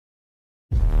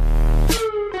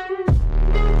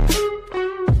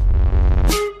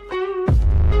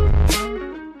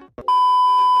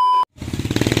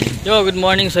Yo, good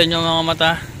morning sa inyo mga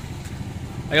mata.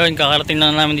 Ayun, kakarating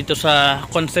lang namin dito sa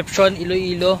Concepcion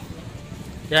Iloilo.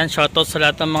 Yan, shoutout sa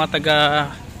lahat ng mga taga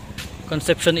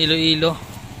Concepcion Iloilo.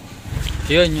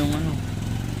 Ayun, yung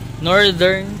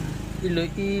Northern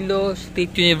Iloilo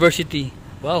State University.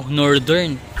 Wow,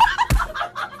 Northern.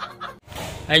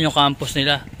 Ayun yung campus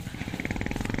nila.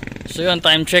 So yun,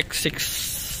 time check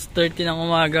 6:30 ng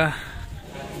umaga.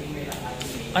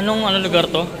 Anong lugar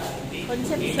to?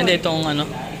 Concepcion. Hindi, itong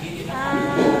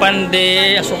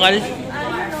Pande Asukal?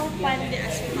 Pande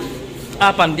Asukal.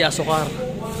 Pande Asukar.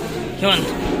 Yun.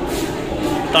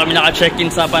 Ito kami naka-check-in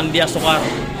sa Pande Asukar.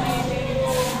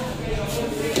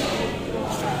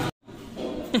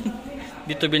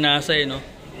 Dito binasa no?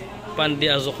 Pande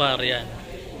Asukar yan.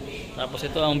 Tapos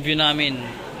ito ang view namin.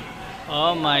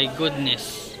 Oh my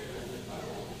goodness.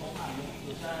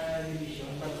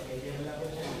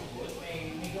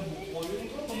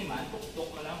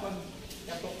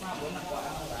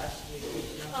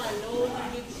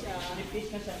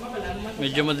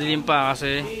 Medyo madilim pa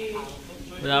kasi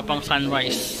wala pang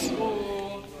sunrise.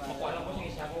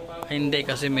 Ay, hindi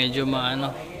kasi medyo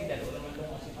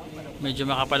medyo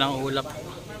makapal ang ulap.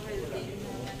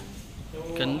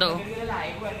 Ganda oh.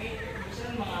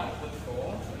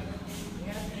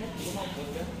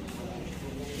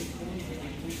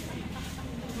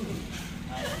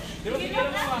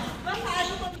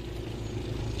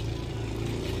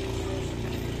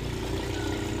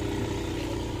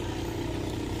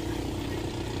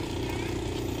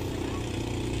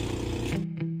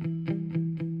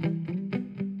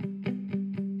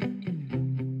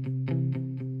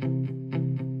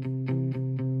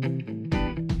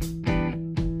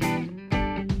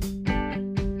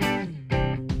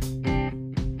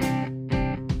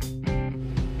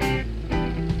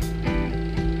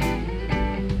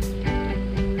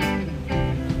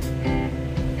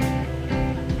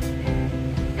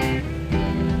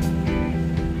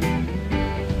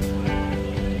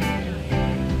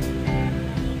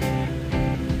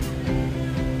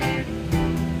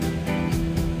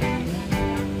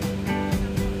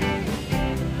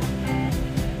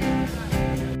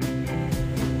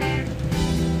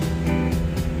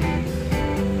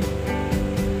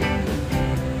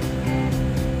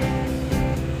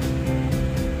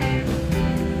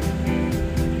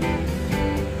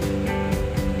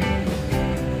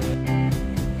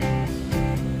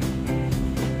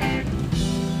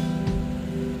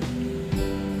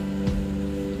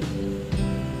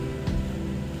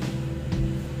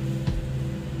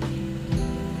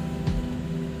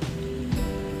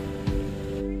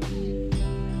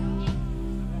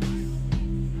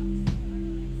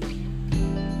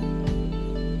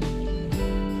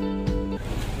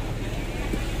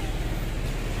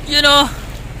 You know,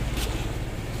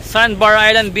 Sandbar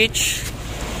Island Beach.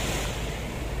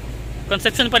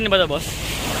 Concepcion pa rin ba ito, boss?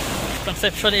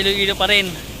 Concepcion Iloilo pa rin.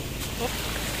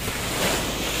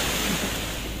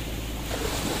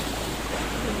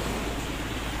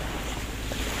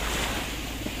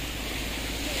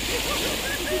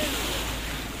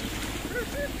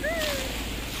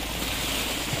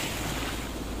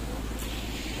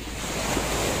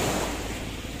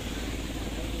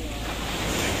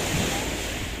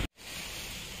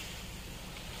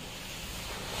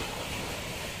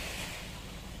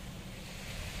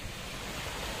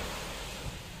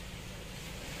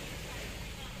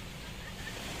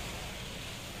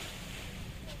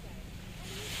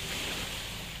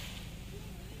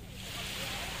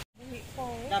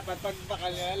 Dapat pag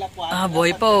bakal nila lapuan.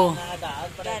 Boy po.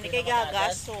 Gani kay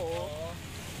gagas, oo.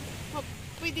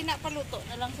 Pwede na paluto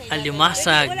na lang sa iyo.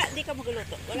 Alimasag. Wala, di ka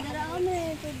magluto. Wala ka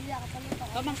magluto. Pwede ka paluto.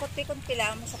 Kamangkot-tikon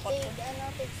pila mo sa pot.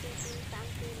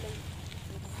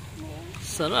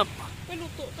 Sarap.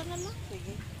 Paluto ta na lang.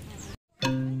 Sige.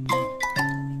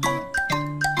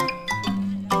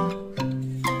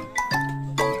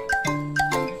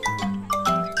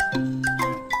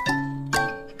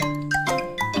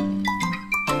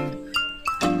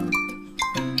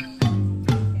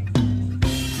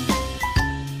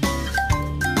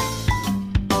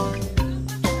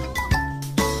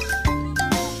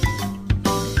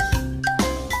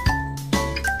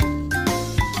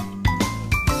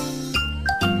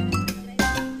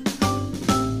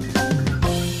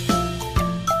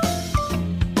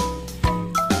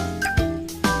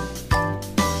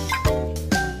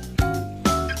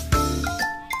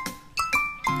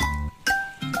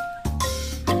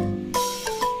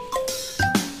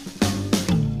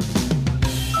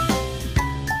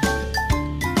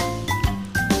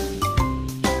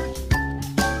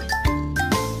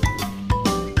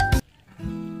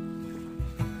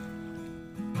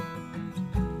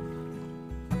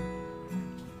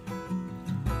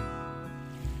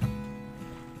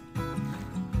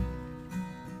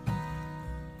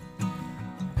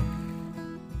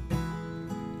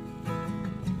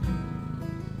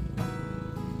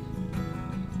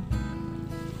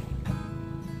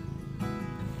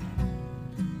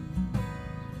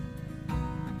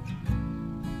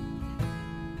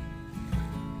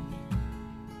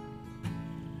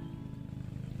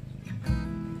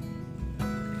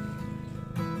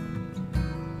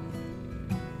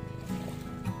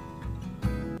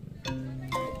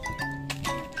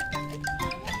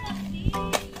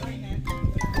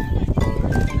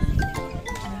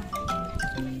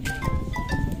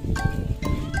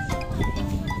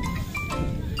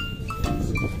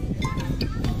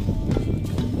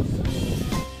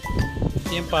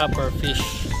 Popper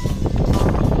fish.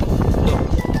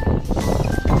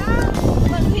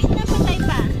 Mag-wait na patay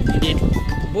pa. Hindi.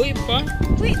 Buhay pa?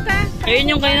 Wait pa.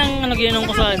 Ayun yung kailang ginanong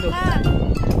ko sa ano.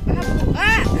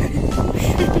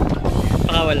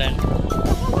 Pakawalan.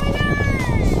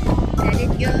 Let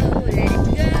it go, let it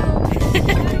go.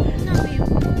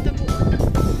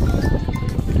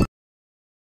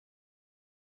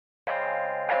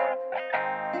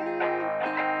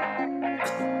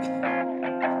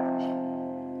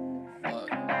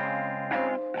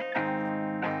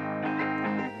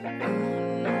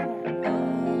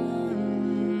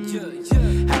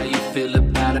 How you feel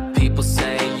about it? People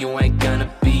saying you ain't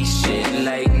gonna be shit.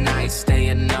 Late night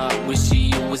staying up,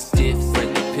 wishing you was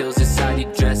different. The pills inside your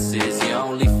dress is your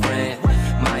only friend.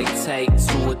 Might take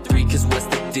 2 or 3, cause what's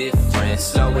the difference?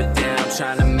 Slow it down,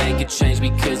 trying to make a change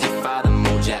because your father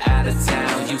moved you out of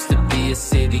town. Used to be a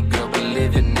city girl, but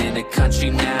living in the country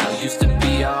now. Used to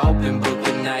be an open book,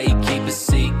 but now you keep it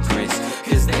secrets,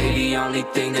 cause they the only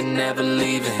thing that never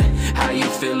leaving. How you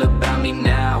feel about me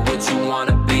now? Would you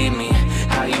wanna be me?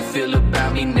 How you feel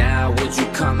about me now? Would you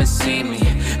come and see me?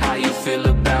 How you feel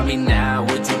about me now?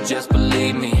 Would you just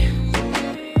believe me?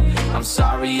 I'm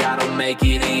sorry, I don't make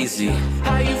it easy.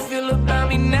 How you feel about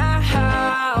me now?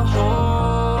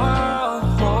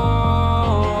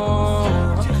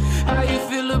 How you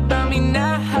feel about me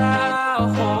now?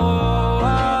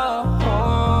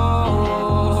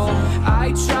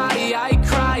 I try, I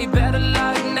cry, better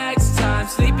luck next time.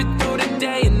 Sleeping through the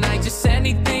day and night, just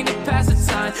anything to pass the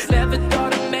time. Never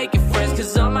thought of making friends,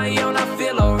 cause on my own I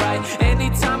feel alright.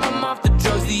 Anytime I'm off the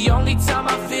drugs, the only time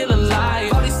I feel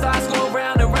alive. All these thoughts go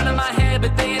around and round in my head,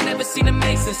 but they ain't never seen it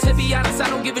make sense. To be honest, I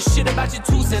don't give a shit about your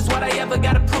 2 cents. What I ever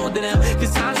gotta prove to them?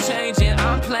 Cause time's changing,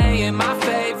 I'm playing my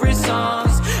favorite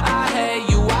songs. I hate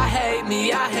you, I hate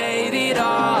me, I hate it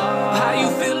all. How you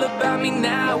feel about me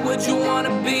now? Would you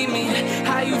wanna be me?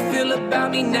 How you feel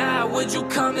about me now? Would you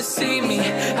come and see me?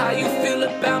 How you feel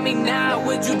about me now?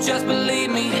 Would you just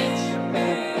believe me?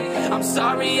 I'm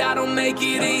sorry, I don't make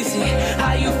it easy.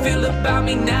 How you feel about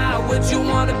me now? Would you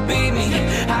wanna be me?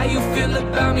 How you feel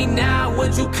about me now?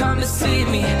 Would you come and see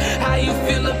me? How you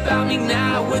feel about me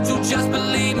now? Would you just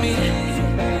believe me?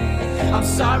 I'm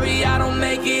sorry, I don't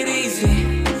make it easy.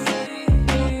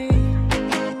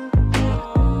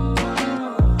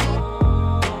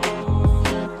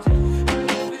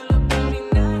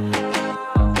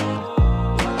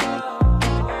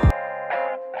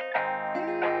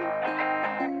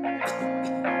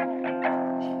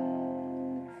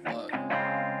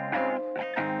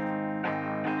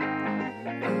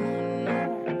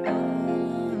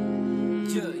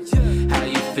 How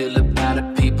you feel about it?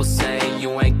 People saying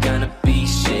you ain't gonna be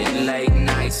shit. Late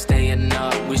night staying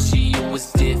up, wishing you was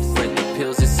different. The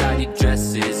pills inside your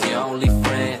dress is your only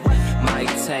friend. Might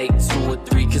take 2 or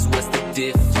 3, cause what's the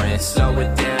difference? Slow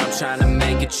it down, trying to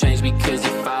make a change because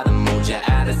your father moved you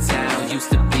out of town. Used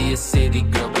to be a city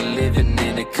girl, but living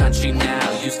in the country now.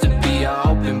 Used to be an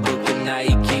open book, but now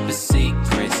you keep it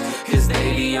secrets, cause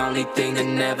they the only thing that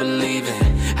never leaving.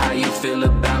 How you feel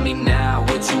about me now?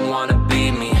 Would you wanna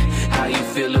be me? How you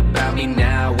feel about me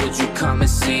now? Would you come and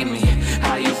see me?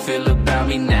 How you feel about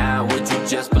me now? Would you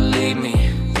just believe me?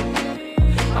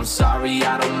 I'm sorry,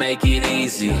 I don't make it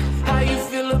easy. How you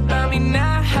feel about me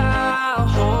now?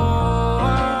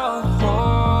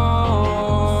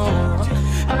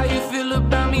 How you feel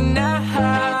about me now?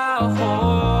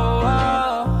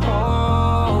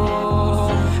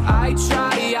 I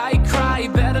try, I cry,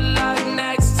 better luck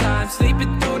next time.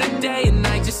 Sleeping through the day and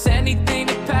night, just anything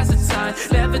to pass the time.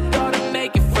 Never thought of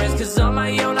making friends, cause on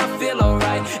my own I feel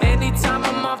alright. Anytime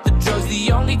I'm off the drugs,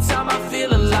 the only time I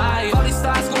feel alive. All these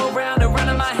thoughts go around and round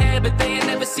in my head, but they ain't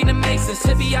never seen it make sense.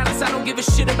 To be honest, I don't give a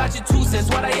shit about your 2 cents.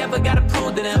 What I ever gotta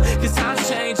prove to them? Cause time's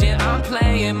changing, I'm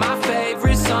playing my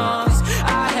favorite songs.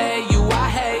 I hate you, I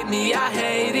hate me, I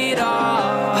hate it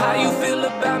all. How you feel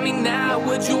about me now?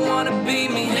 Would you wanna be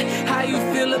me? How you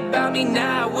feel about me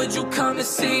now? Would you come and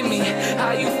see me?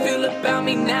 How you feel about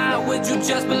me now? Would you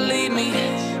just believe me?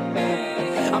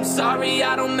 I'm sorry,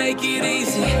 I don't make it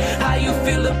easy. How you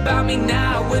feel about me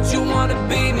now? Would you wanna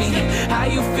be me? How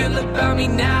you feel about me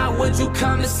now? Would you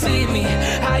come and see me?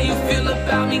 How you feel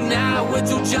about me now? Would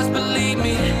you just believe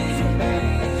me?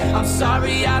 I'm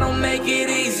sorry, I don't make it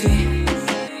easy.